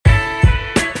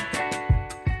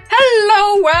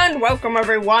Hello and welcome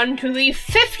everyone to the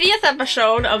 50th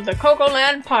episode of the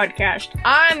Cocoland Podcast.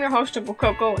 I'm your host, Uncle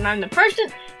Coco, and I'm the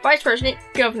President, Vice President,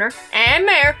 Governor, and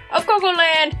Mayor of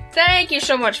Cocoland. Thank you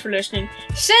so much for listening.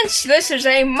 Since this is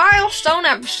a milestone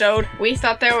episode, we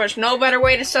thought there was no better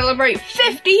way to celebrate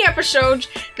 50 episodes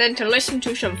than to listen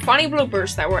to some funny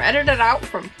bloopers that were edited out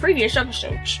from previous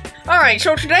episodes. Alright,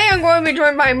 so today I'm going to be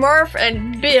joined by Murph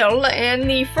and Bill, and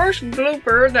the first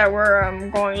blooper that we're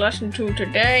going to listen to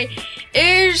today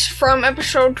is from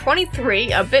episode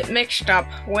 23, A Bit Mixed Up,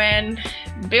 when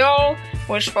Bill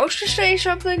was supposed to say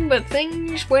something, but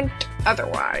things went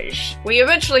otherwise. We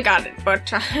eventually got it,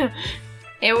 but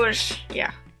it was,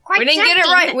 yeah. We didn't get it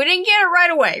right. We didn't get it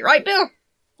right away, right, Bill?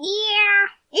 Yeah.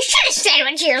 You should have said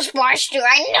what you were supposed to.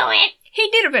 I knew it. He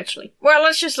did eventually. Well,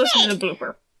 let's just listen to the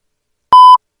blooper.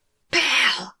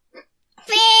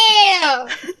 Bill!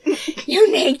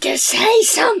 You need to say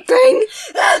something.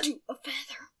 I'll do a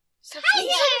feather. Hi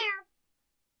there!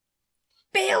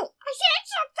 Bill! I said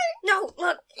something. No,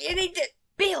 look, you need to...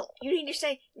 Bill, you need to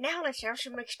say, now let's have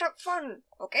some mixed up fun,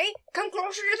 okay? Come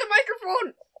closer to the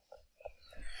microphone.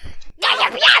 I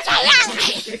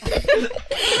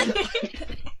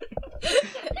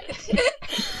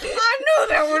knew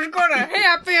that was gonna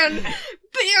happen,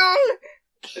 Bill.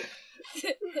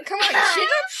 Come on, sit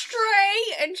up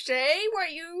straight and say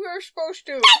what you were supposed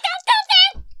to.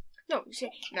 No, you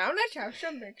say, now let's have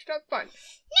some mixed up fun.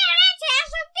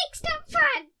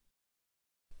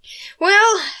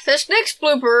 Well, this next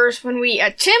blooper is when we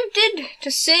attempted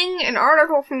to sing an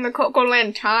article from the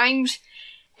Cocoland Times,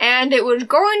 and it was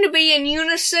going to be in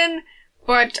unison,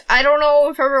 but I don't know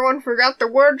if everyone forgot the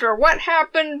words or what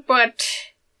happened, but...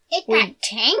 It got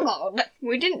tangled.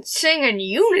 We didn't sing in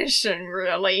unison,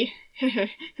 really.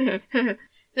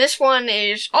 This one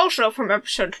is also from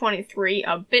episode 23,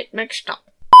 A Bit Mixed Up.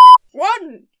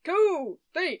 1, 2,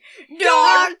 3.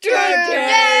 Dr.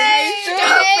 Dave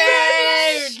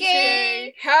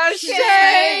Stupid has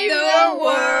saved the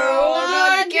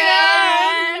world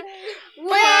again.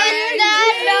 When the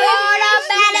Lord of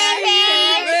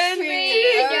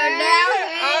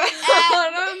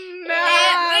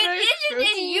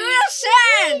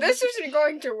This isn't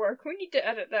going to work. We need to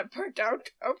edit that part out,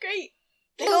 okay?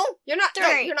 Two, you're not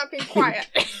being quiet.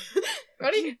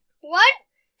 Ready? 1,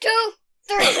 2,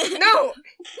 3. No!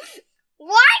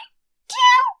 1, 2,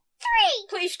 3.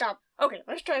 Please stop. Okay,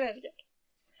 let's try that again.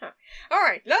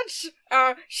 Alright, let's,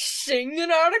 sing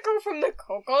an article from the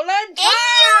Cocoland Times!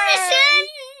 Unison!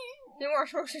 You weren't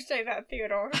supposed to say that,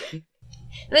 Theodore.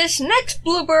 This next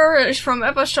blooper is from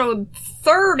episode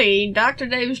 30, Dr.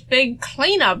 Dave's Big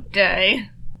Cleanup Day.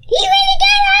 He really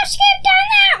got off script on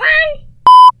that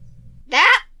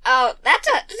one! That's a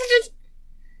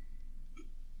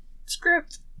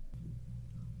script.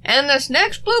 And this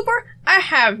next blooper, I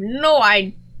have no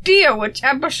idea which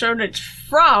episode it's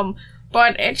from,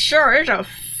 but it sure is a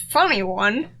funny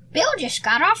one. Bill just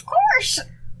got off course.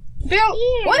 Bill,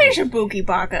 yeah. What is a boogie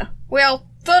baka? Well,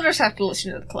 they'll just have to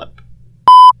listen to the clip.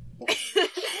 This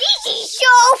is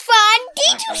so fun!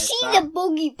 Did you see the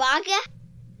boogie baka?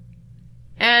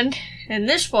 And in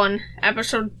this one,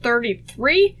 episode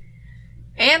 33,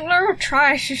 Antler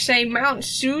tries to say Mount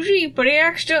Susie, but he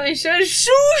accidentally says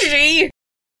Susie,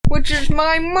 which is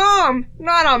my mom,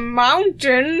 not a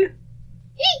mountain.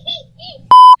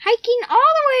 Hiking all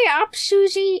the way up,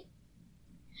 Susie.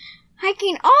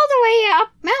 Hiking all the way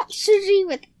up Mount Susie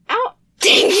without...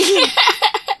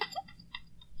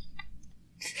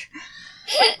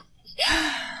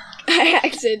 I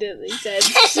accidentally said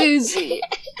Susie.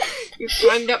 You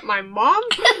climbed up my mom?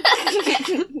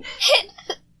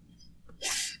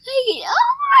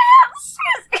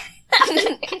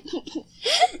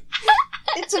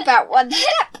 It's about one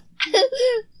step.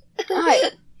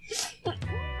 Right.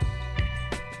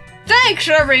 Thanks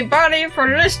everybody for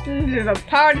listening to the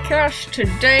podcast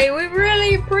today. We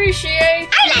really appreciate...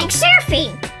 I like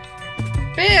surfing.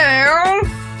 Bill.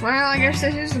 Well, I guess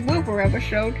this is the blooper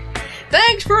episode.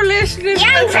 Thanks for listening.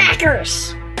 Young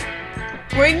crackers.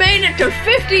 We made it to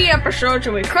 50 episodes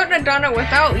and we couldn't have done it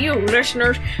without you,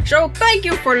 listeners. So thank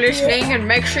you for listening, and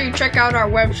make sure you check out our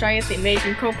website,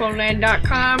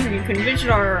 theamazingcocoland.com. You can visit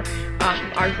our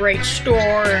great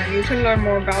store, and you can learn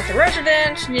more about the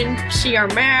residents, and you can see our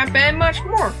map, and much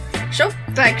more. So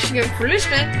thanks again for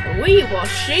listening. We will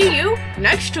see you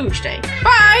next Tuesday.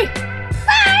 Bye!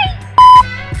 Bye!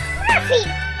 Murphy,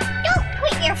 don't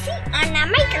put your feet on the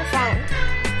microphone.